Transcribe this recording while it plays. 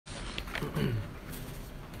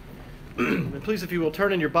And please, if you will,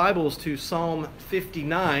 turn in your Bibles to Psalm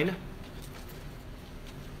 59.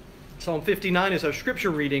 Psalm 59 is our scripture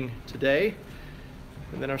reading today.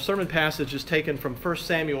 And then our sermon passage is taken from 1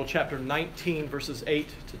 Samuel chapter 19, verses 8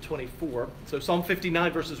 to 24. So Psalm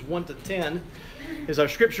 59, verses 1 to 10 is our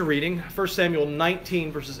scripture reading. 1 Samuel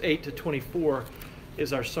 19, verses 8 to 24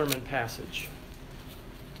 is our sermon passage.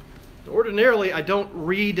 Ordinarily, I don't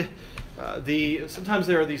read sometimes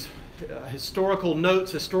there are these historical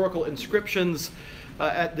notes, historical inscriptions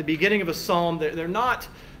at the beginning of a psalm. They're not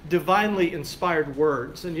divinely inspired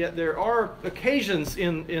words, and yet there are occasions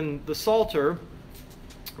in the Psalter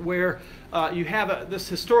where you have this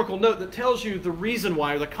historical note that tells you the reason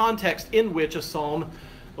why, or the context in which a psalm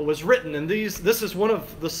was written. And this is one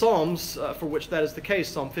of the psalms for which that is the case,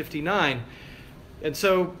 Psalm 59. And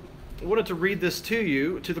so I wanted to read this to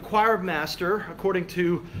you, to the choir master, according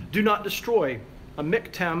to Do Not Destroy, a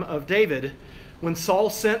miktam of David, when Saul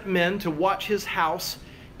sent men to watch his house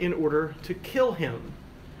in order to kill him.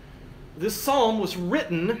 This psalm was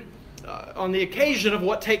written on the occasion of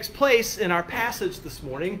what takes place in our passage this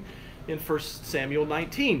morning in 1 Samuel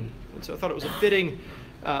 19. And so I thought it was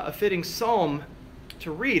a fitting psalm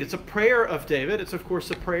to read. It's a prayer of David. It's, of course,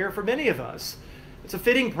 a prayer for many of us. It's a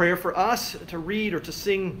fitting prayer for us to read or to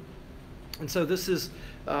sing. And so this is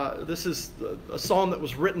a psalm that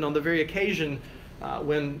was written on the very occasion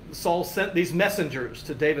when Saul sent these messengers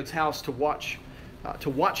to David's house to watch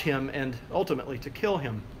him and ultimately to kill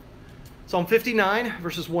him. Psalm 59,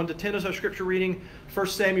 verses 1 to 10 is our scripture reading. 1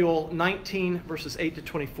 Samuel 19, verses 8 to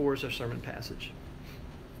 24 is our sermon passage.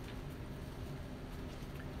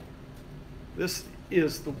 This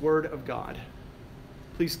is the word of God.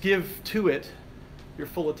 Please give to it your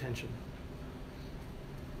full attention.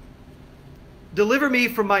 Deliver me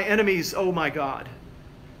from my enemies, O my God.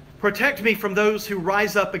 Protect me from those who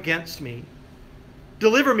rise up against me.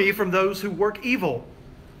 Deliver me from those who work evil,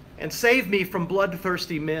 and save me from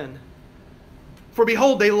bloodthirsty men. For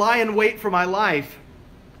behold, they lie in wait for my life.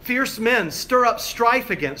 Fierce men stir up strife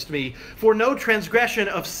against me. For no transgression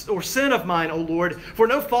or sin of mine, O Lord, for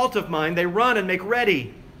no fault of mine, they run and make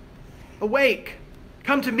ready. Awake,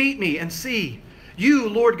 come to meet me and see. You,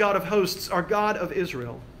 Lord God of hosts, are God of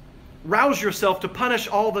Israel. Rouse yourself to punish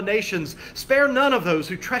all the nations. Spare none of those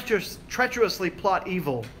who treacherously plot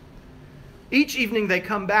evil. Each evening they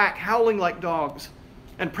come back, howling like dogs,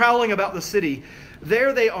 and prowling about the city.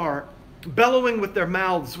 There they are, bellowing with their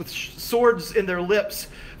mouths, with swords in their lips.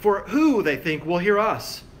 For who, they think, will hear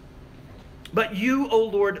us? But you, O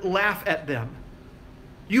Lord, laugh at them.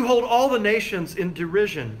 You hold all the nations in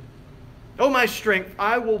derision. O my strength,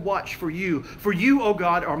 I will watch for you. For you, O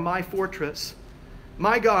God, are my fortress.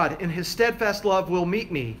 My God, in his steadfast love, will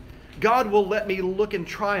meet me. God will let me look in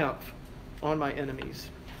triumph on my enemies.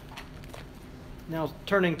 Now,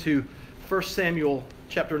 turning to 1 Samuel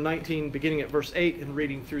chapter 19, beginning at verse 8 and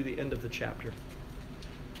reading through the end of the chapter.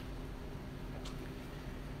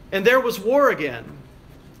 And there was war again.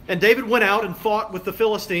 And David went out and fought with the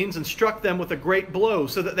Philistines and struck them with a great blow,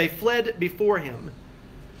 so that they fled before him.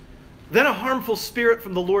 Then a harmful spirit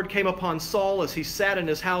from the Lord came upon Saul as he sat in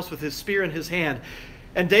his house with his spear in his hand,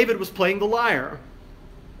 and David was playing the lyre.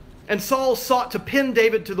 And Saul sought to pin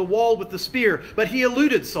David to the wall with the spear, but he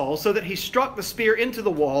eluded Saul, so that he struck the spear into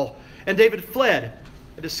the wall, and David fled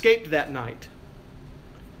and escaped that night.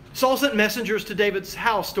 Saul sent messengers to David's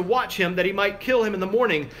house to watch him, that he might kill him in the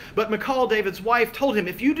morning. But Michal, David's wife, told him,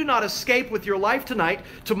 "If you do not escape with your life tonight,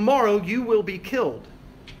 tomorrow you will be killed."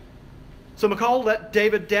 So Michal let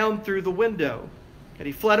David down through the window, and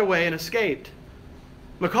he fled away and escaped.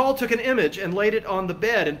 Michal took an image and laid it on the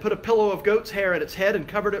bed, and put a pillow of goat's hair at its head and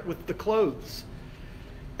covered it with the clothes.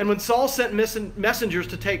 And when Saul sent messengers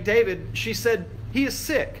to take David, she said, "He is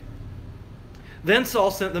sick." Then Saul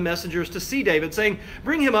sent the messengers to see David, saying,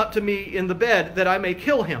 "Bring him up to me in the bed, that I may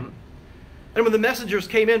kill him." And when the messengers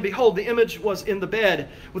came in, behold, the image was in the bed,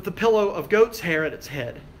 with the pillow of goat's hair at its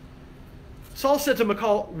head. Saul said to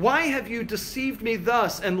Michal, "Why have you deceived me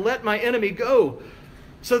thus, and let my enemy go,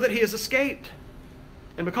 so that he has escaped?"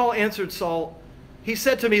 And Michal answered Saul, "He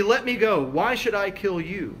said to me, 'Let me go. Why should I kill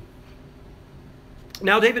you?'"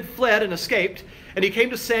 Now David fled and escaped, and he came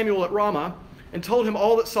to Samuel at Ramah, and told him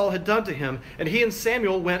all that Saul had done to him. And he and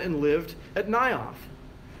Samuel went and lived at Naioth.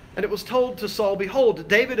 And it was told to Saul, "Behold,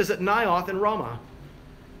 David is at Naioth in Ramah."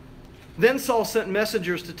 Then Saul sent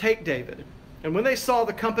messengers to take David. And when they saw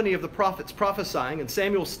the company of the prophets prophesying, and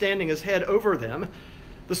Samuel standing his head over them,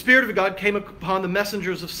 the Spirit of God came upon the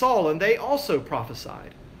messengers of Saul, and they also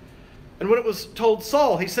prophesied. And when it was told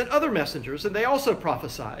Saul, he sent other messengers, and they also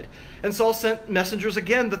prophesied. And Saul sent messengers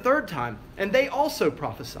again the third time, and they also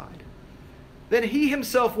prophesied. Then he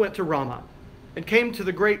himself went to Ramah and came to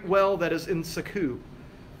the great well that is in Succoth.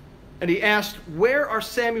 And he asked, Where are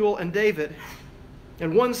Samuel and David?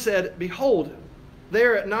 And one said, Behold, they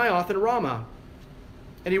are at Naioth in Ramah.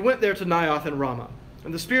 And he went there to Naioth in Ramah.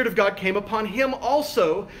 And the Spirit of God came upon him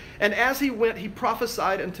also. And as he went, he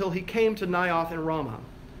prophesied until he came to Naioth in Ramah.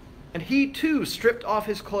 And he too stripped off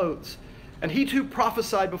his clothes. And he too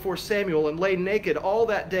prophesied before Samuel and lay naked all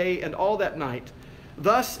that day and all that night.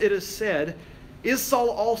 Thus it is said, Is Saul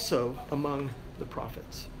also among the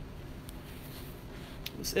prophets?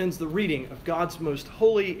 This ends the reading of God's most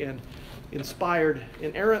holy and inspired,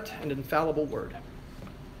 inerrant, and infallible word.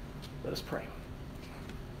 Let us pray.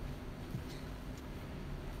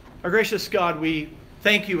 Our gracious God, we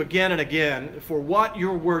thank you again and again for what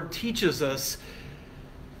your word teaches us,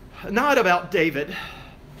 not about David,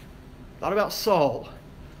 not about Saul,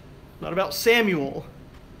 not about Samuel,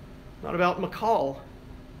 not about Michal,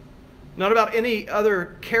 not about any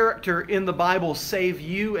other character in the Bible save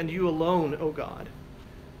you and you alone, O God.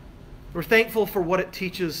 We're thankful for what it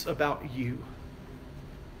teaches about you.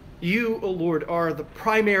 You, O Lord, are the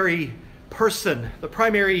primary person, the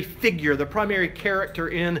primary figure, the primary character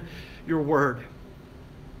in your word.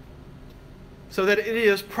 So that it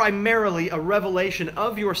is primarily a revelation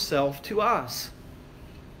of yourself to us.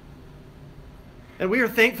 And we are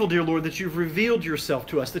thankful, dear Lord, that you've revealed yourself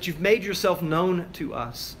to us, that you've made yourself known to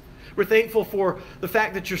us. We're thankful for the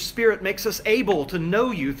fact that your Spirit makes us able to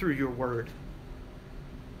know you through your word.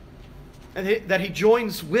 And that he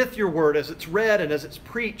joins with your word as it's read and as it's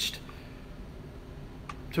preached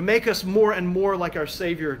to make us more and more like our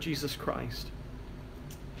Savior, Jesus Christ.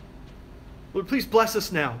 Lord, please bless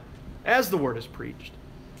us now as the word is preached.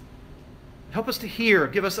 Help us to hear,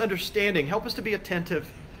 give us understanding, help us to be attentive.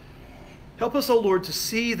 Help us, O Lord, to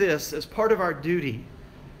see this as part of our duty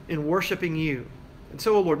in worshiping you. And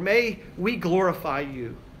so, O Lord, may we glorify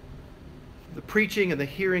you, the preaching and the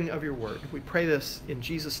hearing of your word. We pray this in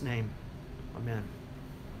Jesus' name. Amen.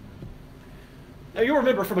 Now, you'll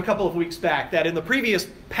remember from a couple of weeks back that in the previous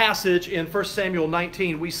passage in 1 Samuel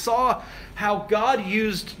 19, we saw how God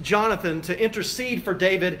used Jonathan to intercede for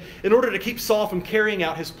David in order to keep Saul from carrying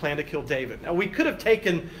out his plan to kill David. Now, we could have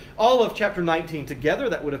taken all of chapter 19 together.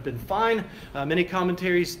 That would have been fine. Many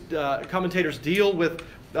commentators deal with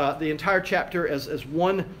the entire chapter as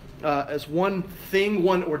one thing,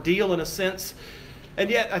 one ordeal in a sense. And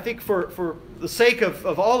yet, I think for the sake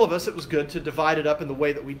of all of us, it was good to divide it up in the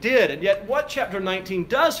way that we did. And yet, what chapter 19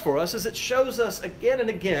 does for us is it shows us again and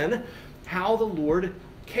again how the Lord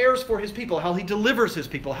cares for his people, how he delivers his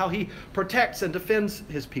people, how he protects and defends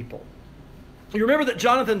his people. You remember that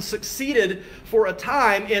Jonathan succeeded for a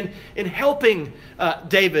time in helping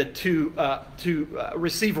David to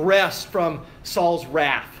receive rest from Saul's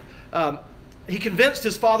wrath. He convinced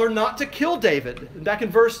his father not to kill David. Back in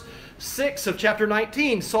verse 6 of chapter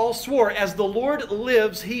 19, Saul swore, As the Lord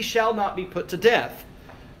lives, he shall not be put to death.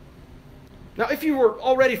 Now, if you were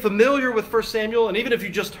already familiar with 1 Samuel, and even if you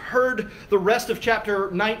just heard the rest of chapter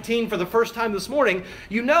 19 for the first time this morning,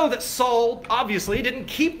 you know that Saul obviously didn't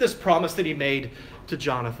keep this promise that he made to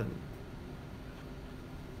Jonathan.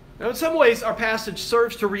 Now, in some ways, our passage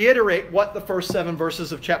serves to reiterate what the first 7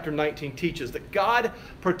 verses of chapter 19 teaches, that God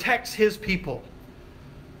protects his people.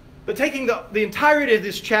 But taking the entirety of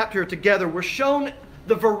this chapter together, we're shown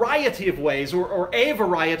the variety of ways, or a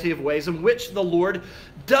variety of ways in which the Lord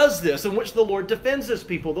does this, in which the Lord defends his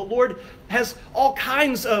people. The Lord has all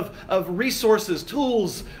kinds of resources,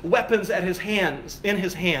 tools, weapons in his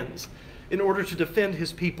hands, in order to defend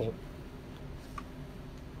his people.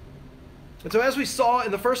 And so as we saw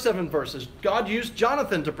in the first 7 verses, God used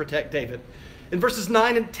Jonathan to protect David. In verses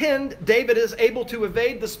 9 and 10, David is able to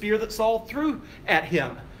evade the spear that Saul threw at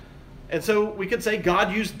him. And so we could say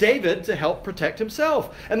God used David to help protect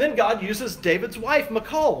himself. And then God uses David's wife,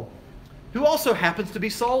 Michal, who also happens to be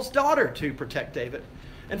Saul's daughter, to protect David.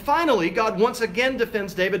 And finally, God once again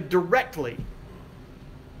defends David directly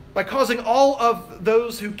by causing all of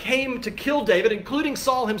those who came to kill David, including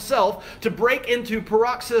Saul himself, to break into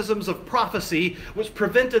paroxysms of prophecy which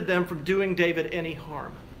prevented them from doing David any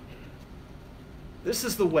harm. This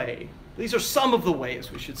is the way. These are some of the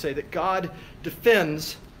ways, we should say, that God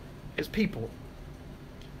defends his people.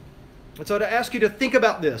 And so to ask you to think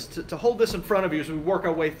about this, to hold this in front of you as we work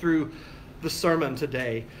our way through the sermon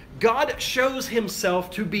today. God shows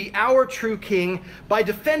himself to be our true king by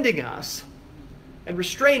defending us and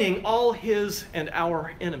restraining all his and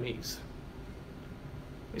our enemies.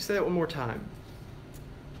 Let me say that one more time.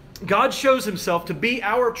 God shows himself to be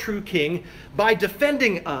our true king by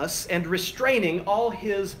defending us and restraining all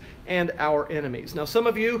his and our enemies. Now, some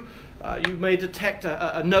of you, you may detect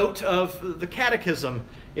a note of the catechism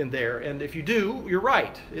in there, and if you do, you're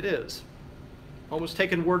right, it is. Almost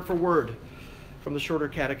taken word for word from the shorter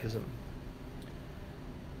catechism.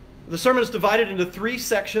 The sermon is divided into 3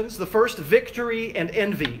 sections. The first, victory and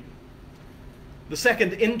envy. The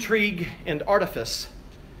second, intrigue and artifice.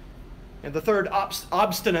 And the third,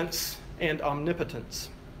 obstinence and omnipotence.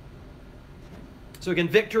 So again,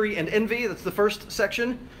 victory and envy, that's the first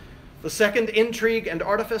section. The second, intrigue and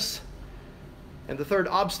artifice. And the third,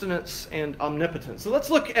 obstinence and omnipotence. So let's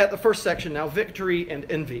look at the first section now, victory and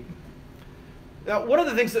envy. Now, one of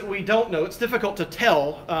the things that we don't know, it's difficult to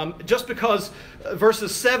tell, just because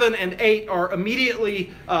verses 7 and 8 are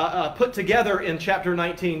immediately put together in chapter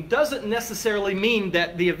 19, doesn't necessarily mean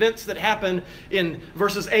that the events that happen in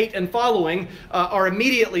verses 8 and following are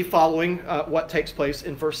immediately following what takes place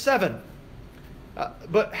in verse 7.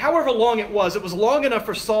 But however long it was long enough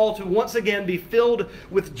for Saul to once again be filled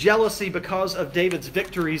with jealousy because of David's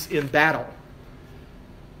victories in battle.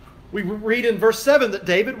 We read in verse 7 that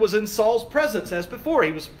David was in Saul's presence as before.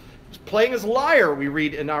 He was playing his lyre, we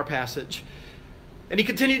read in our passage. And he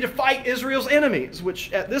continued to fight Israel's enemies,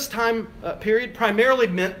 which at this time period primarily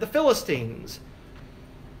meant the Philistines.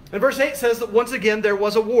 And verse 8 says that once again there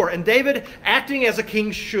was a war. And David, acting as a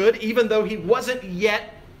king should, even though he wasn't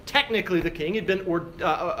yet technically the king, he'd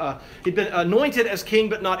been anointed as king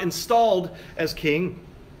but not installed as king,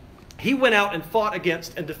 he went out and fought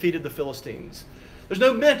against and defeated the Philistines. There's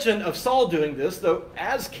no mention of Saul doing this, though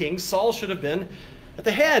as king, Saul should have been at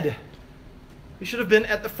the head. He should have been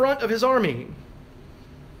at the front of his army.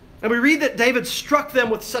 And we read that David struck them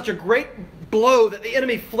with such a great blow that the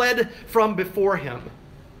enemy fled from before him.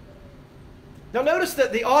 Now notice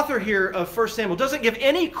that the author here of 1 Samuel doesn't give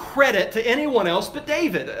any credit to anyone else but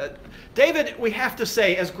David. David, we have to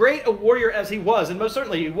say, as great a warrior as he was, and most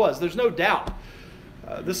certainly he was, there's no doubt,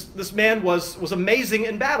 this man was amazing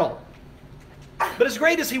in battle. But as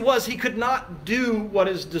great as he was, he could not do what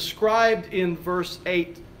is described in verse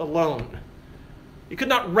 8 alone. He could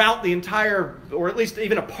not rout the entire, or at least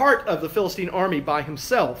even a part of the Philistine army by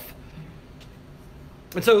himself.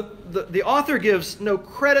 And so the author gives no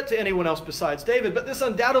credit to anyone else besides David, but this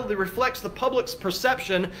undoubtedly reflects the public's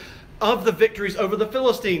perception of the victories over the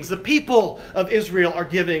Philistines. The people of Israel are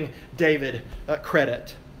giving David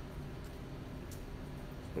credit.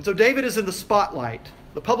 And so David is in the spotlight.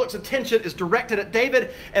 The public's attention is directed at David,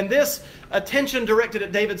 and this attention directed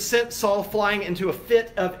at David sent Saul flying into a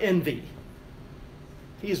fit of envy.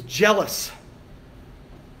 He is jealous.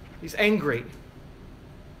 He's angry.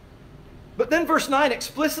 But then verse 9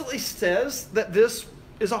 explicitly says that this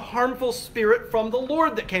is a harmful spirit from the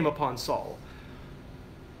Lord that came upon Saul.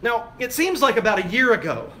 Now, it seems like about a year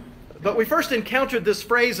ago, but we first encountered this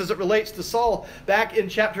phrase as it relates to Saul back in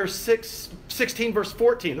chapter 16, verse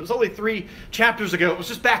 14. It was only 3 chapters ago. It was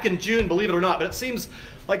just back in June, believe it or not, but it seems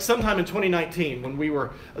like sometime in 2019 when we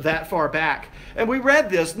were that far back. And we read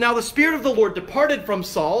this, "Now the Spirit of the Lord departed from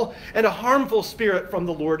Saul, and a harmful spirit from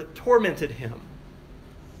the Lord tormented him."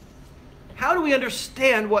 How do we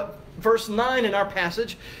understand what verse 9 in our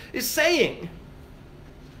passage is saying?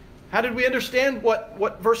 How did we understand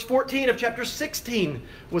what verse 14 of chapter 16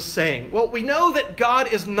 was saying? Well, we know that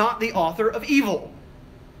God is not the author of evil.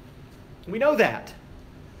 We know that.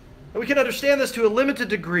 And we can understand this to a limited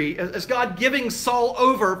degree as God giving Saul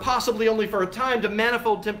over, possibly only for a time, to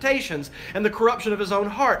manifold temptations and the corruption of his own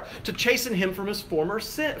heart, to chasten him from his former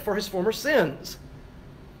sins.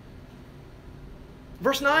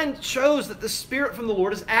 Verse 9 shows that the Spirit from the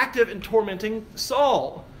Lord is active in tormenting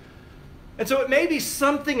Saul. And so it may be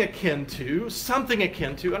something akin to,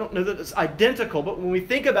 I don't know that it's identical, but when we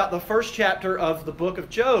think about the first chapter of the book of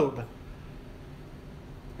Job,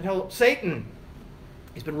 and how Satan,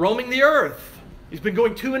 he's been roaming the earth. He's been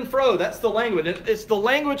going to and fro. That's the language. It's the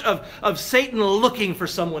language of Satan looking for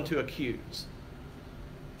someone to accuse.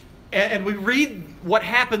 And we read what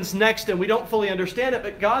happens next and we don't fully understand it,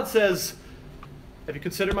 but God says, "Have you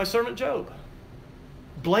considered my servant Job?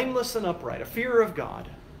 Blameless and upright, a fearer of God.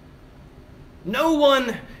 No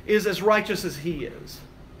one is as righteous as he is."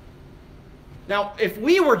 Now, if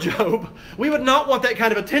we were Job, we would not want that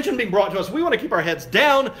kind of attention being brought to us. We want to keep our heads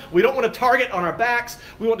down. We don't want to target on our backs.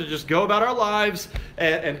 We want to just go about our lives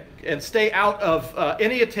and stay out of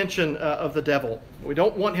any attention of the devil. We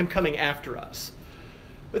don't want him coming after us.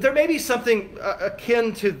 But there may be something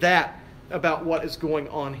akin to that about what is going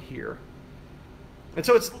on here. And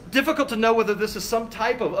so it's difficult to know whether this is some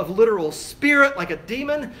type of literal spirit, like a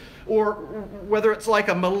demon, or whether it's like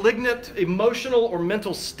a malignant emotional or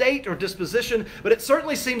mental state or disposition. But it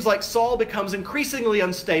certainly seems like Saul becomes increasingly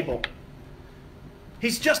unstable.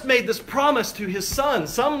 He's just made this promise to his son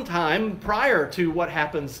sometime prior to what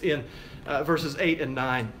happens in verses 8 and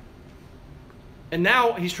 9. And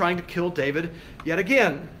now he's trying to kill David yet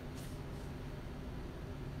again.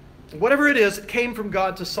 Whatever it is, it came from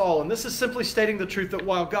God to Saul. And this is simply stating the truth that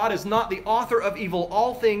while God is not the author of evil,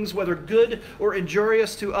 all things, whether good or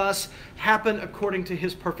injurious to us, happen according to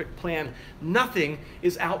his perfect plan. Nothing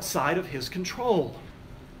is outside of his control.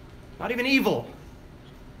 Not even evil.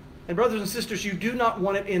 And brothers and sisters, you do not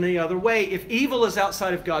want it any other way. If evil is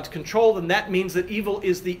outside of God's control, then that means that evil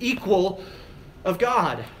is the equal of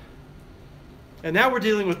God. And now we're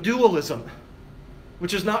dealing with dualism,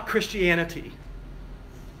 which is not Christianity.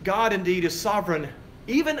 God indeed is sovereign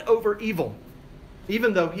even over evil,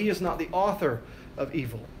 even though he is not the author of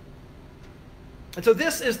evil. And so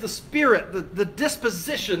this is the spirit, the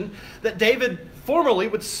disposition that David formerly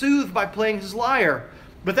would soothe by playing his lyre.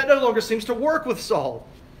 But that no longer seems to work with Saul.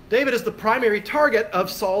 David is the primary target of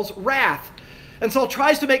Saul's wrath. And Saul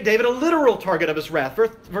tries to make David a literal target of his wrath.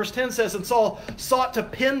 Verse 10 says, "And Saul sought to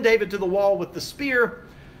pin David to the wall with the spear.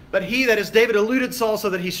 But he," that is David, "eluded Saul so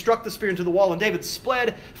that he struck the spear into the wall. And David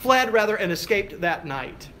fled, and escaped that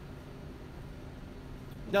night."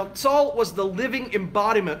 Now, Saul was the living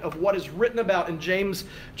embodiment of what is written about in James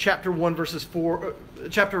chapter 4, verses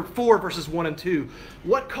 1 and 2.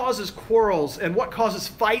 What causes quarrels and what causes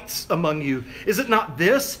fights among you? Is it not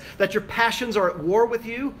this, that your passions are at war with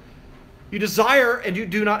you? You desire and you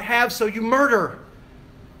do not have, so you murder.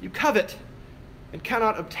 You covet and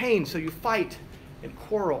cannot obtain, so you fight and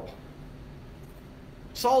quarrel.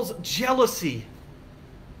 Saul's jealousy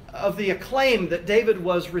of the acclaim that David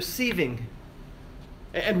was receiving,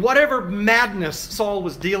 and whatever madness Saul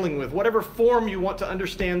was dealing with, whatever form you want to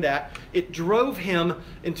understand that, it drove him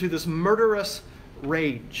into this murderous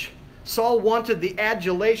rage. Saul wanted the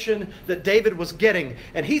adulation that David was getting,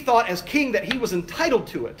 and he thought as king that he was entitled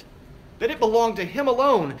to it, that it belonged to him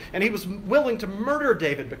alone, and he was willing to murder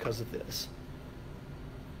David because of this.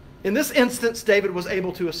 In this instance, David was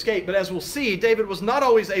able to escape, but as we'll see, David was not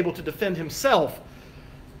always able to defend himself.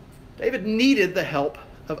 David needed the help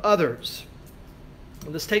of others.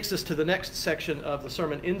 And this takes us to the next section of the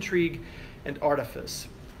sermon, Intrigue and Artifice.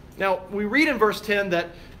 Now, we read in verse 10 that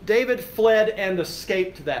David fled and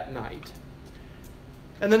escaped that night.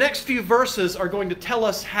 And the next few verses are going to tell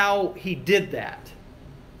us how he did that,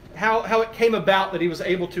 how it came about that he was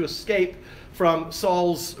able to escape from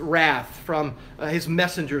Saul's wrath, from his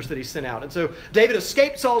messengers that he sent out. And so David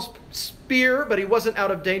escaped Saul's spear, but he wasn't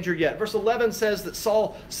out of danger yet. Verse 11 says that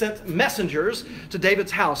Saul sent messengers to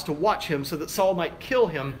David's house to watch him so that Saul might kill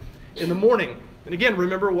him in the morning. And again,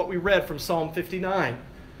 remember what we read from Psalm 59.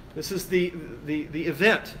 This is the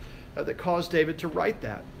event that caused David to write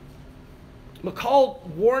that. Michal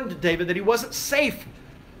warned David that he wasn't safe,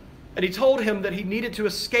 and he told him that he needed to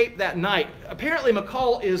escape that night. Apparently,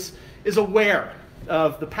 Michal is aware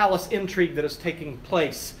of the palace intrigue that is taking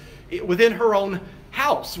place within her own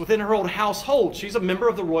house, within her own household. She's a member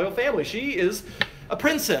of the royal family. She is a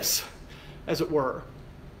princess, as it were.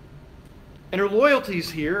 And her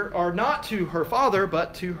loyalties here are not to her father,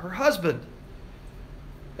 but to her husband.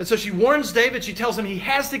 And so she warns David. She tells him he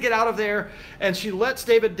has to get out of there, and she lets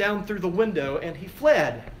David down through the window, and he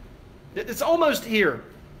fled. It's almost here,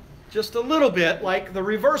 just a little bit like the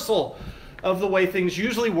reversal of the way things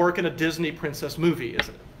usually work in a Disney princess movie,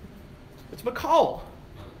 isn't it? It's Michal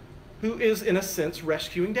who is, in a sense,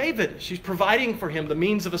 rescuing David. She's providing for him the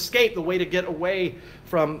means of escape, the way to get away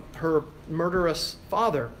from her murderous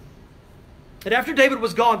father. And after David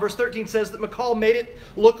was gone, verse 13 says that Michal made it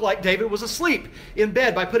look like David was asleep in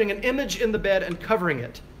bed by putting an image in the bed and covering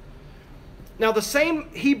it. Now, the same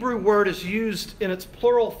Hebrew word is used in its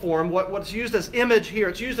plural form. What's used as image here,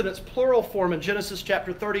 it's used in its plural form in Genesis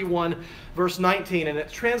chapter 31, verse 19, and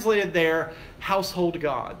it's translated there, household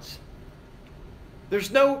gods.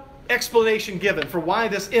 There's no explanation given for why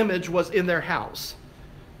this image was in their house.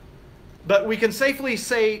 But we can safely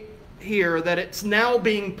say here that it's now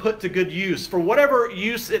being put to good use. For whatever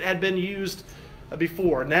use it had been used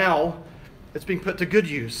before, now it's being put to good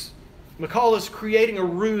use. Michal is creating a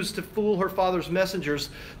ruse to fool her father's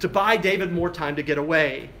messengers to buy David more time to get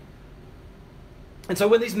away. And so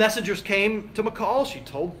when these messengers came to Michal, she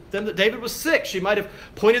told them that David was sick. She might have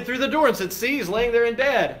pointed through the door and said, "See, he's laying there in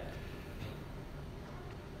bed."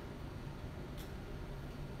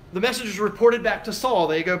 The messengers reported back to Saul.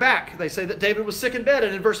 They go back. They say that David was sick in bed.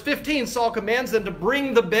 And in verse 15, Saul commands them to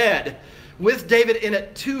bring the bed with David in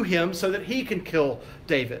it to him so that he can kill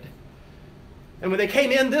David. And when they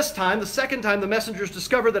came in this time, the second time, the messengers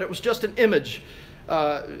discovered that it was just an image.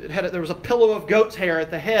 There was a pillow of goat's hair at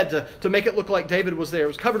the head to make it look like David was there. It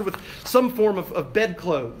was covered with some form of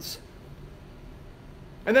bedclothes.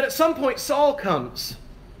 And then at some point, Saul comes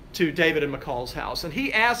to David and Michal's house, and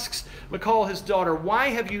he asks Michal, his daughter, "Why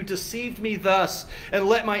have you deceived me thus and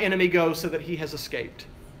let my enemy go so that he has escaped?"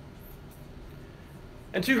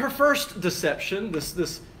 And to her first deception,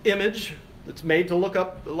 this image that's made to look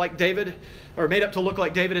up like David, or made up to look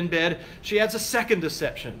like David in bed, she adds a second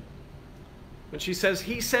deception. When she says,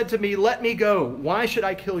 "He said to me, 'Let me go. Why should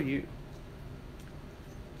I kill you?'"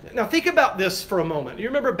 Now think about this for a moment. You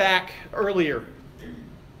remember back earlier,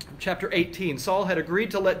 chapter 18, Saul had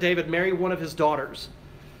agreed to let David marry one of his daughters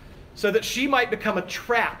so that she might become a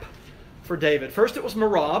trap for David. First it was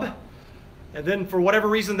Merab, and then for whatever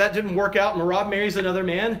reason that didn't work out. Merab marries another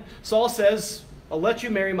man. Saul says, "I'll let you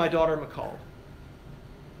marry my daughter Michal,"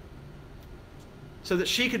 so that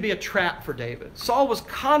she could be a trap for David. Saul was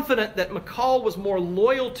confident that Michal was more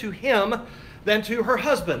loyal to him than to her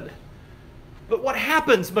husband. But what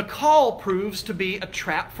happens? Michal proves to be a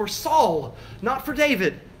trap for Saul, not for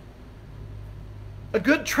David. A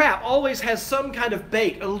good trap always has some kind of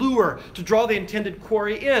bait, a lure, to draw the intended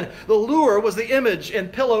quarry in. The lure was the image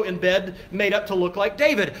and pillow in bed made up to look like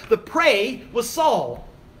David. The prey was Saul.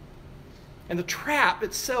 And the trap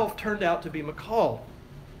itself turned out to be Michal,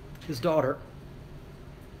 his daughter.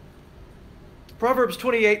 Proverbs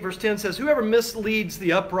 28 verse 10 says, "Whoever misleads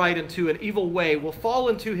the upright into an evil way will fall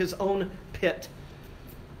into his own pit,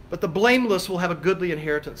 but the blameless will have a goodly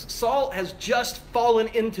inheritance." Saul has just fallen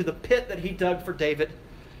into the pit that he dug for David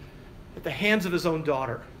at the hands of his own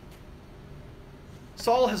daughter.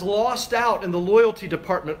 Saul has lost out in the loyalty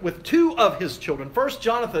department with two of his children, first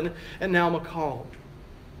Jonathan and now Michal.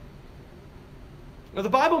 Now the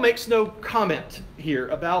Bible makes no comment here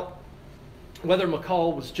about whether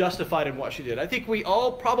Michal was justified in what she did. I think we could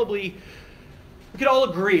all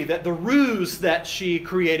agree that the ruse that she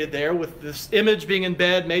created there with this image being in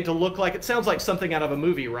bed made to look like, it sounds like something out of a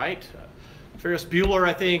movie, right? Ferris Bueller,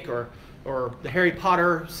 I think, or the Harry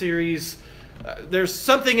Potter series. There's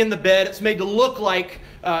something in the bed. It's made to look like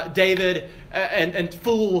David and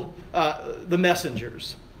fool the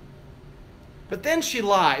messengers. But then she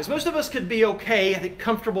lies. Most of us could be okay, I think,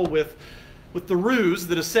 comfortable with the ruse,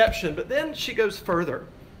 the deception, but then she goes further.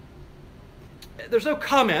 There's no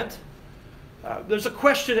comment. There's a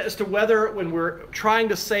question as to whether, when we're trying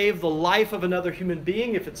to save the life of another human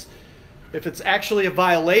being, if it's actually a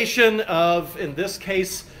violation of, in this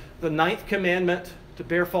case, the 9th commandment, to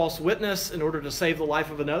bear false witness in order to save the life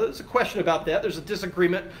of another. There's a question about that. There's a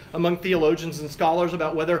disagreement among theologians and scholars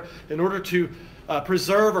about whether, in order to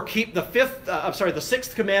preserve or keep the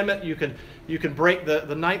 6th commandment, you can break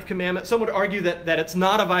the 9th commandment. Some would argue that it's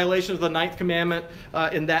not a violation of the 9th commandment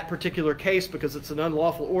in that particular case because it's an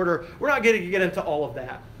unlawful order. We're not going to get into all of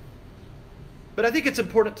that. But I think it's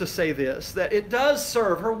important to say this, that it does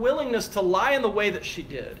serve her willingness to lie in the way that she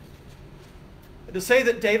did, to say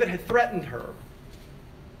that David had threatened her.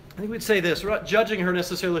 I think we'd say this, we're not judging her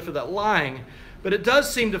necessarily for that lying, but it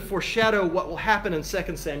does seem to foreshadow what will happen in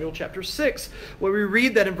 2 Samuel chapter 6, where we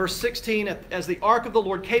read that in verse 16, "As the ark of the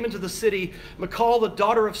Lord came into the city, Michal, the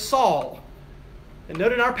daughter of Saul," and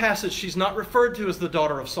note in our passage, she's not referred to as the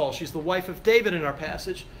daughter of Saul. She's the wife of David in our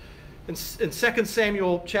passage. In 2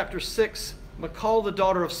 Samuel chapter 6, Michal, the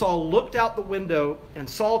daughter of Saul, looked out the window and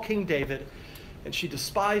saw King David, and she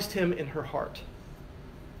despised him in her heart.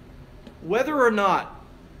 Whether or not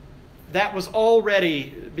that was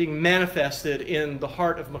already being manifested in the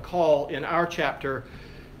heart of Michal in our chapter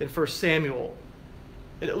in 1 Samuel,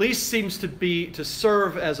 it at least seems to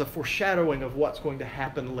serve as a foreshadowing of what's going to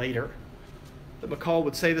happen later. That Michal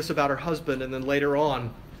would say this about her husband, and then later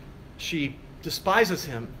on she despises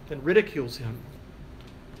him and ridicules him.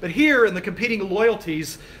 But here, in the competing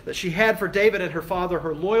loyalties that she had for David and her father,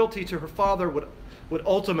 her loyalty to her father would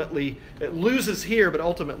ultimately, it loses here, but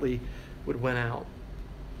ultimately would win out.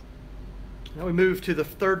 Now we move to the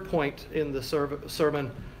third point in the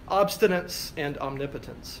sermon, obstinence and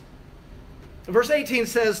omnipotence. Verse 18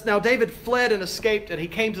 says, "Now David fled and escaped, and he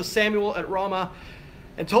came to Samuel at Ramah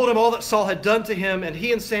and told him all that Saul had done to him, and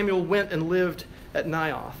he and Samuel went and lived at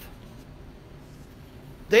Naioth."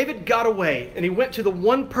 David got away, and he went to the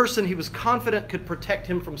one person he was confident could protect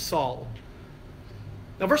him from Saul.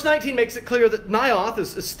 Now verse 19 makes it clear that Naioth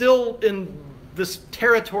is still in this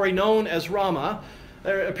territory known as Ramah.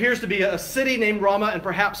 There appears to be a city named Ramah and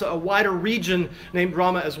perhaps a wider region named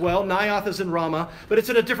Ramah as well. Naioth is in Ramah, but it's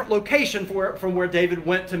in a different location from where David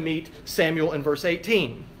went to meet Samuel in verse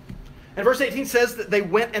 18. And verse 18 says that they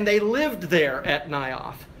went and they lived there at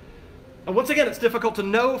Naioth. And once again, it's difficult to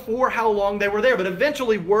know for how long they were there, but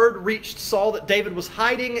eventually word reached Saul that David was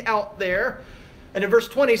hiding out there. And in verse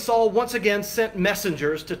 20, Saul once again sent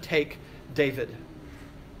messengers to take David.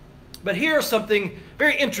 But here something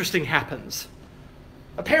very interesting happens.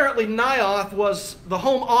 Apparently, Naioth was the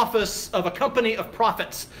home office of a company of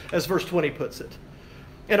prophets, as verse 20 puts it.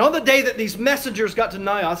 And on the day that these messengers got to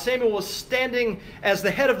Naioth, Samuel was standing as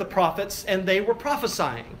the head of the prophets, and they were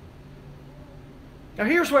prophesying. Now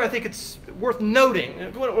here's where I think it's worth noting. I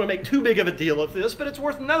don't want to make too big of a deal of this, but it's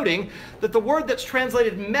worth noting that the word that's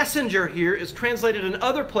translated messenger here is translated in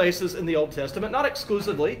other places in the Old Testament, not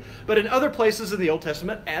exclusively, but in other places in the Old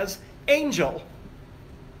Testament as angel.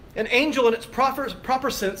 An angel in its proper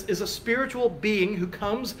sense is a spiritual being who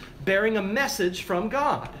comes bearing a message from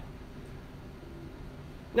God.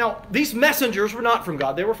 Now, these messengers were not from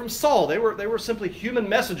God. They were from Saul. They were simply human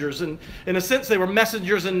messengers. And in a sense, they were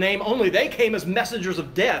messengers in name only. They came as messengers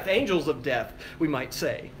of death, angels of death, we might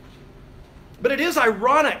say. But it is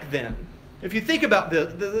ironic then, if you think about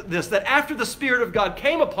this, that after the Spirit of God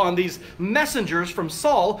came upon these messengers from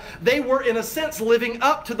Saul, they were in a sense living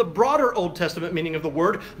up to the broader Old Testament meaning of the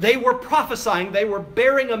word. They were prophesying. They were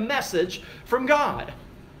bearing a message from God.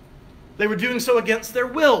 They were doing so against their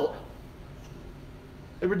will.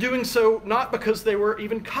 They were doing so not because they were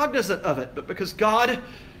even cognizant of it, but because God,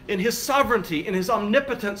 in His sovereignty, in His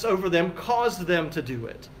omnipotence over them, caused them to do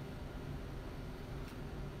it.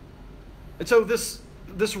 And so this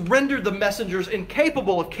rendered the messengers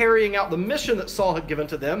incapable of carrying out the mission that Saul had given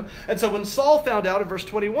to them. And so when Saul found out in verse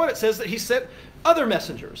 21, it says that he sent other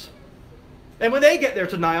messengers. And when they get there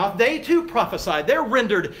to Naioth, they too prophesied. They're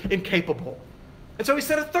rendered incapable. And so he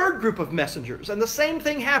sent a third group of messengers. And the same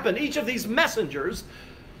thing happened. Each of these messengers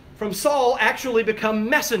from Saul actually become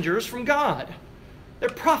messengers from God. They're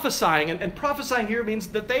prophesying. And prophesying here means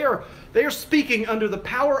that they are speaking under the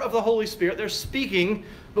power of the Holy Spirit. They're speaking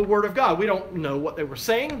the word of God. We don't know what they were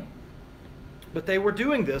saying, but they were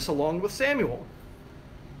doing this along with Samuel.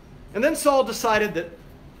 And then Saul decided that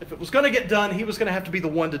if it was going to get done, he was going to have to be the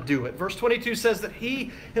one to do it. Verse 22 says that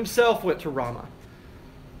he himself went to Ramah.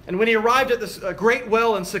 And when he arrived at this great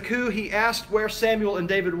well in Seku, he asked where Samuel and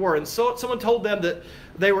David were. And so someone told them that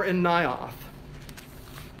they were in Naioth.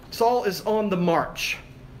 Saul is on the march,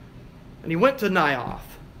 and he went to Naioth.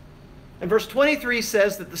 And verse 23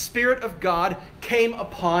 says that the Spirit of God came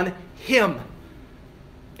upon him.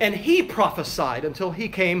 And he prophesied until he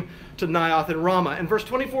came to Naioth and Ramah. And verse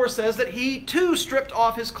 24 says that he too stripped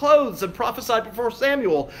off his clothes and prophesied before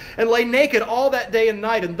Samuel and lay naked all that day and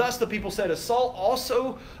night. And thus the people said, is Saul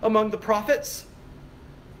also among the prophets?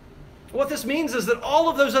 What this means is that all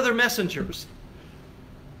of those other messengers,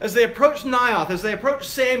 as they approach Naioth, as they approach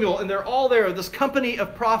Samuel, and they're all there, this company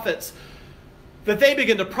of prophets, that they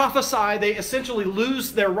begin to prophesy. They essentially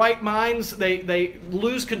lose their right minds. They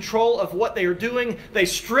lose control of what they are doing. They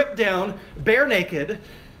strip down, bare naked,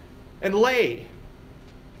 and lay,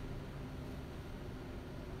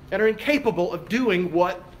 and are incapable of doing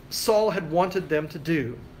what Saul had wanted them to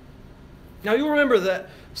do. Now you'll remember that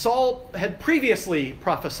Saul had previously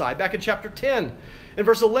prophesied back in chapter 10. In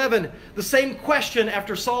verse 11, the same question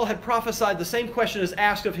after Saul had prophesied, the same question is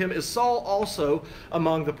asked of him, is Saul also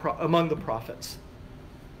among the prophets?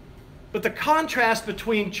 But the contrast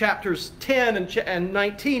between chapters 10 and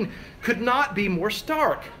 19 could not be more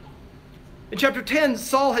stark. In chapter 10,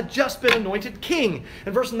 Saul had just been anointed king.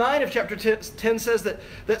 And verse 9 of chapter 10 says that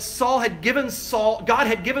God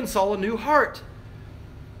had given Saul a new heart.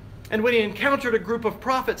 And when he encountered a group of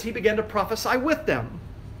prophets, he began to prophesy with them.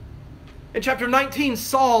 In chapter 19,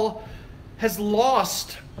 Saul has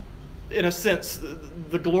lost, in a sense,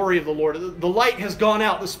 the glory of the Lord. The light has gone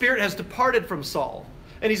out. The Spirit has departed from Saul.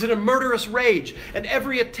 And he's in a murderous rage. And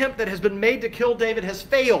every attempt that has been made to kill David has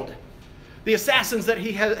failed. The assassins that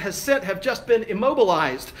he has sent have just been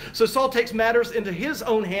immobilized. So Saul takes matters into his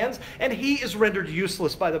own hands, and he is rendered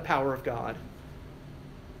useless by the power of God.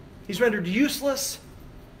 He's rendered useless,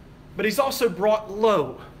 but he's also brought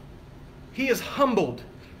low. He is humbled.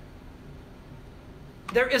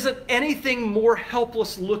 There isn't anything more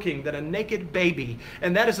helpless looking than a naked baby,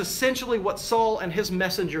 and that is essentially what Saul and his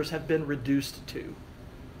messengers have been reduced to.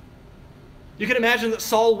 You can imagine that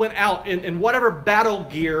Saul went out in whatever battle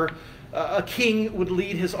gear a king would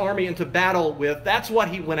lead his army into battle with. That's what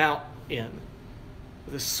he went out in.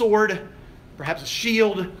 With his sword, perhaps a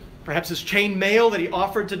shield, perhaps his chain mail that he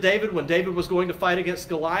offered to David when David was going to fight against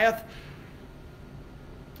Goliath.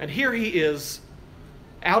 And here he is,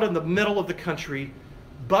 out in the middle of the country,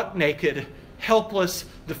 buck naked, helpless,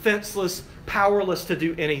 defenseless, powerless to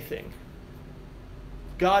do anything.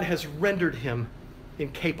 God has rendered him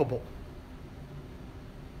incapable.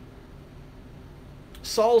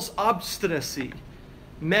 Saul's obstinacy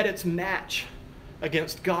met its match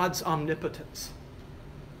against God's omnipotence.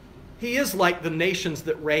 He is like the nations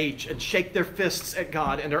that rage and shake their fists at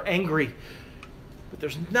God and are angry, but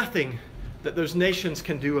there's nothing that those nations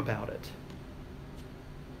can do about it.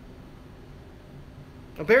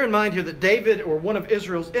 Now bear in mind here that David, or one of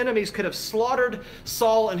Israel's enemies, could have slaughtered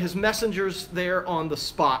Saul and his messengers there on the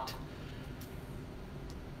spot.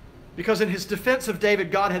 Because in his defense of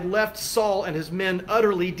David, God had left Saul and his men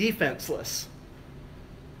utterly defenseless.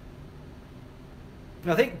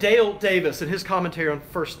 Now, I think Dale Davis, in his commentary on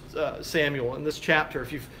 1 Samuel, in this chapter,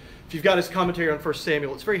 if you've got his commentary on 1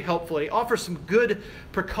 Samuel, it's very helpful. He offers some good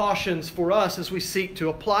precautions for us as we seek to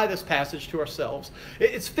apply this passage to ourselves.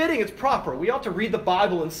 It's fitting, it's proper. We ought to read the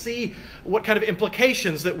Bible and see what kind of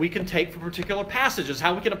implications that we can take from particular passages,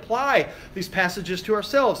 how we can apply these passages to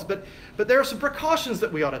ourselves. But there are some precautions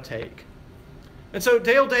that we ought to take. And so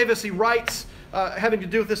Dale Davis, he writes, having to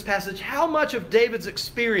do with this passage, how much of David's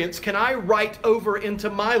experience can I write over into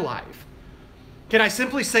my life? Can I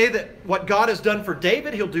simply say that what God has done for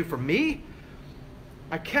David, he'll do for me?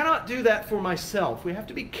 I cannot do that for myself. We have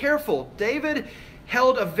to be careful. David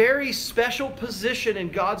held a very special position in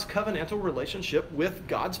God's covenantal relationship with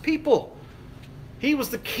God's people. He was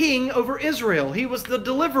the king over Israel. He was the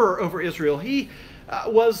deliverer over Israel. He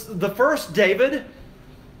was the first David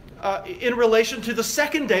in relation to the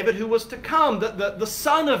second David who was to come, the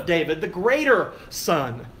son of David, the greater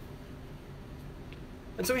son.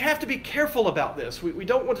 And so we have to be careful about this. We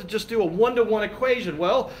don't want to just do a one-to-one equation.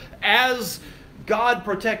 Well, as God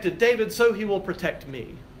protected David, so he will protect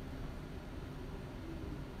me.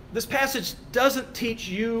 This passage doesn't teach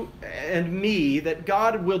you and me that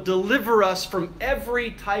God will deliver us from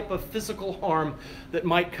every type of physical harm that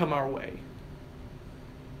might come our way.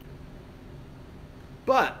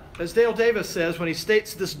 But, as Dale Davis says, when he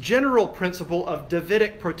states this general principle of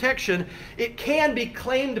Davidic protection, it can be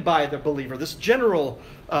claimed by the believer, this general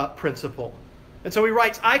principle. And so he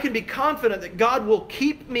writes, I can be confident that God will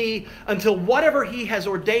keep me until whatever he has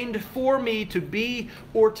ordained for me to be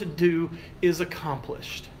or to do is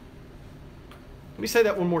accomplished. Let me say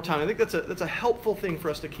that one more time. I think that's a helpful thing for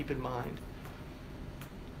us to keep in mind.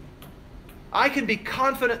 I can be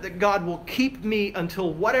confident that God will keep me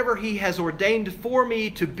until whatever he has ordained for me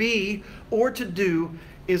to be or to do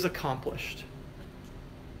is accomplished.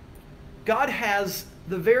 God has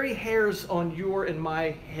the very hairs on your and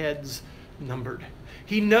my heads numbered.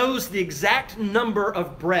 He knows the exact number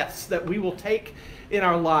of breaths that we will take in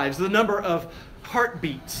our lives, the number of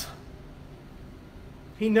heartbeats.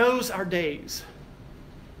 He knows our days.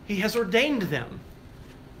 He has ordained them.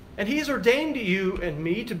 And he has ordained you and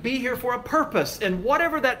me to be here for a purpose. And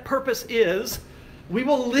whatever that purpose is, we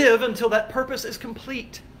will live until that purpose is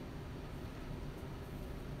complete.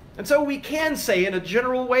 And so we can say in a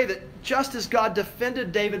general way that just as God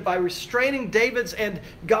defended David by restraining David's and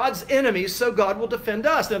God's enemies, so God will defend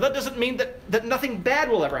us. Now that doesn't mean that nothing bad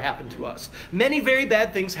will ever happen to us. Many very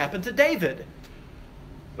bad things happened to David.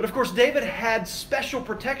 But of course David had special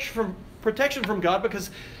protection from God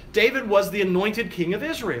because David was the anointed king of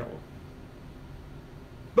Israel.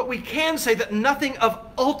 But we can say that nothing of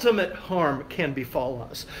ultimate harm can befall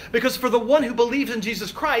us. Because for the one who believes in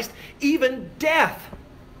Jesus Christ, even death,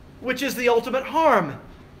 which is the ultimate harm,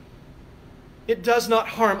 it does not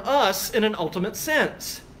harm us in an ultimate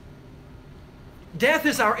sense. Death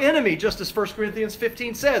is our enemy, just as 1 Corinthians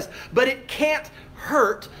 15 says, but it can't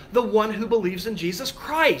hurt the one who believes in Jesus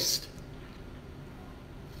Christ.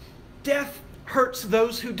 Death hurts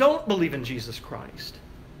those who don't believe in Jesus Christ.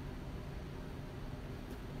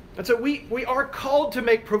 And so we are called to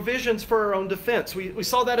make provisions for our own defense. We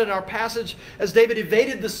saw that in our passage as David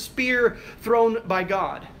evaded the spear thrown by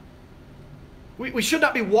God. We should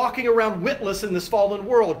not be walking around witless in this fallen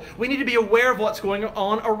world. We need to be aware of what's going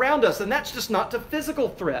on around us. And that's just not to physical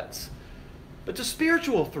threats, but to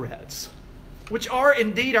spiritual threats, which are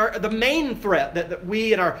indeed the main threat that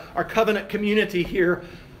we in our covenant community here,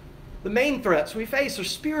 the main threats we face are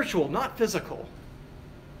spiritual, not physical.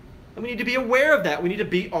 And we need to be aware of that. We need to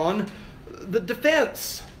be on the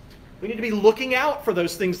defense. We need to be looking out for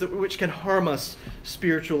those things which can harm us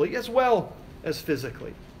spiritually as well as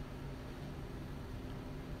physically.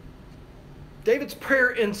 David's prayer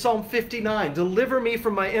in Psalm 59, deliver me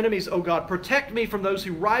from my enemies, O God, protect me from those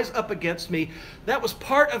who rise up against me. That was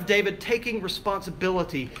part of David taking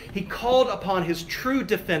responsibility. He called upon his true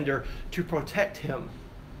defender to protect him.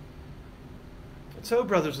 And so,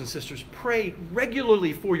 brothers and sisters, pray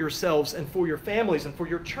regularly for yourselves and for your families and for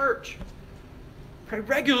your church. Pray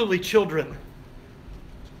regularly, children.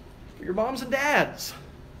 for your moms and dads,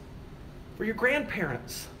 for your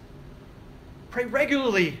grandparents. Pray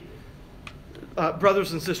regularly,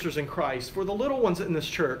 brothers and sisters in Christ, for the little ones in this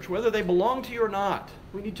church, whether they belong to you or not.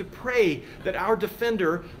 We need to pray that our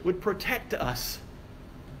defender would protect us.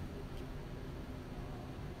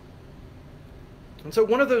 And so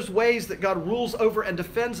one of those ways that God rules over and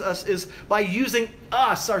defends us is by using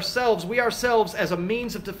we ourselves, as a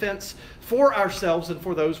means of defense for ourselves and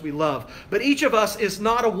for those we love. But each of us is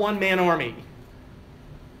not a one-man army.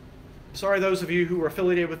 Sorry, those of you who are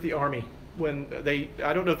affiliated with the Army. I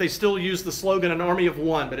don't know if they still use the slogan, an army of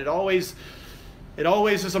one, but it always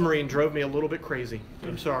as a Marine drove me a little bit crazy.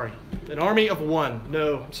 I'm sorry. An army of one.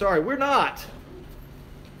 No, I'm sorry. We're not.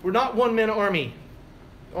 We're not one-man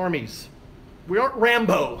armies. We aren't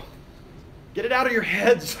Rambo. Get it out of your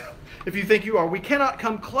heads if you think you are. We cannot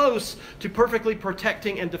come close to perfectly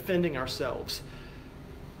protecting and defending ourselves.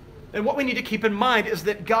 And what we need to keep in mind is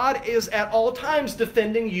that God is at all times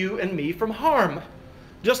defending you and me from harm.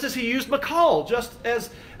 Just as he used Michal, just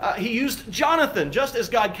as he used Jonathan, just as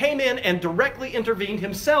God came in and directly intervened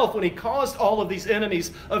himself when he caused all of these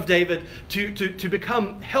enemies of David to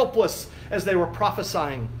become helpless as they were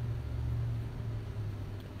prophesying.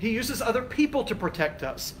 He uses other people to protect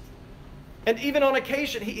us. And even on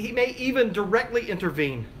occasion, he may even directly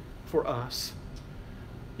intervene for us.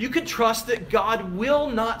 You can trust that God will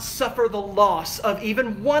not suffer the loss of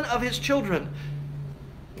even one of his children.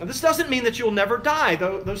 Now, this doesn't mean that you'll never die,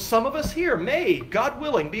 though some of us here may, God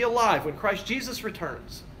willing, be alive when Christ Jesus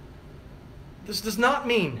returns. This does not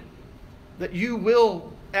mean that you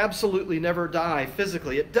will absolutely never die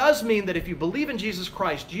physically. It does mean that if you believe in Jesus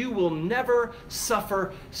Christ, you will never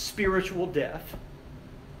suffer spiritual death.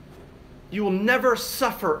 You will never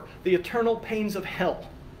suffer the eternal pains of hell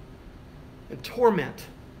and torment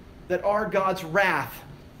that are God's wrath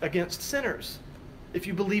against sinners if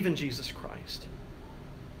you believe in Jesus Christ.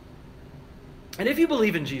 And if you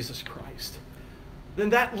believe in Jesus Christ,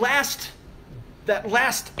 then that last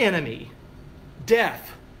enemy,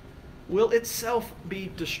 death, will itself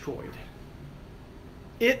be destroyed.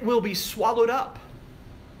 It will be swallowed up.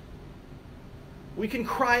 We can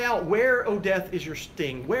cry out, "Where, O death, is your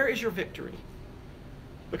sting? Where is your victory?"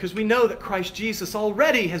 Because we know that Christ Jesus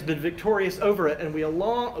already has been victorious over it, and we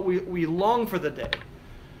long for the day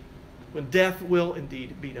when death will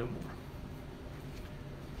indeed be no more.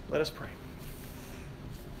 Let us pray.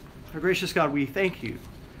 Our gracious God, we thank you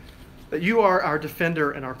that you are our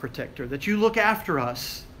defender and our protector, that you look after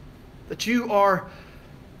us, that you are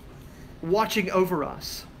watching over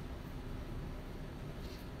us.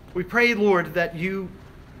 We pray, Lord, that you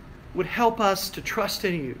would help us to trust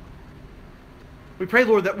in you. We pray,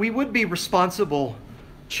 Lord, that we would be responsible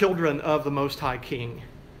children of the Most High King.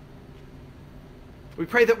 We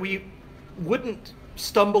pray that we wouldn't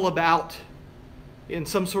stumble about in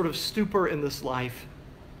some sort of stupor in this life,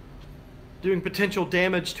 doing potential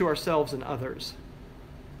damage to ourselves and others.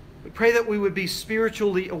 We pray that we would be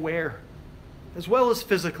spiritually aware, as well as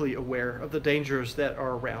physically aware of the dangers that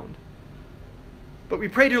are around. But we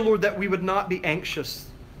pray, dear Lord, that we would not be anxious,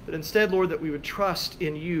 but instead, Lord, that we would trust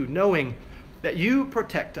in you, knowing that you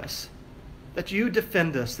protect us, that you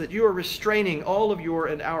defend us, that you are restraining all of your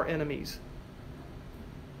and our enemies,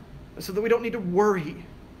 and so that we don't need to worry.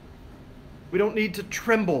 We don't need to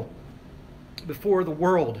tremble before the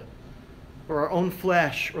world or our own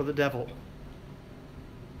flesh or the devil.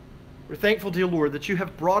 We're thankful, dear Lord, that you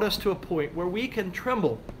have brought us to a point where we can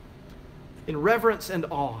tremble in reverence and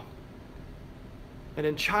awe and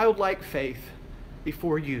in childlike faith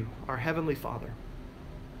before you, our Heavenly Father.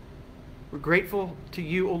 We're grateful to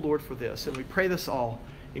you, O Lord, for this, and we pray this all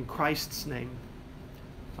in Christ's name.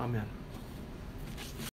 Amen.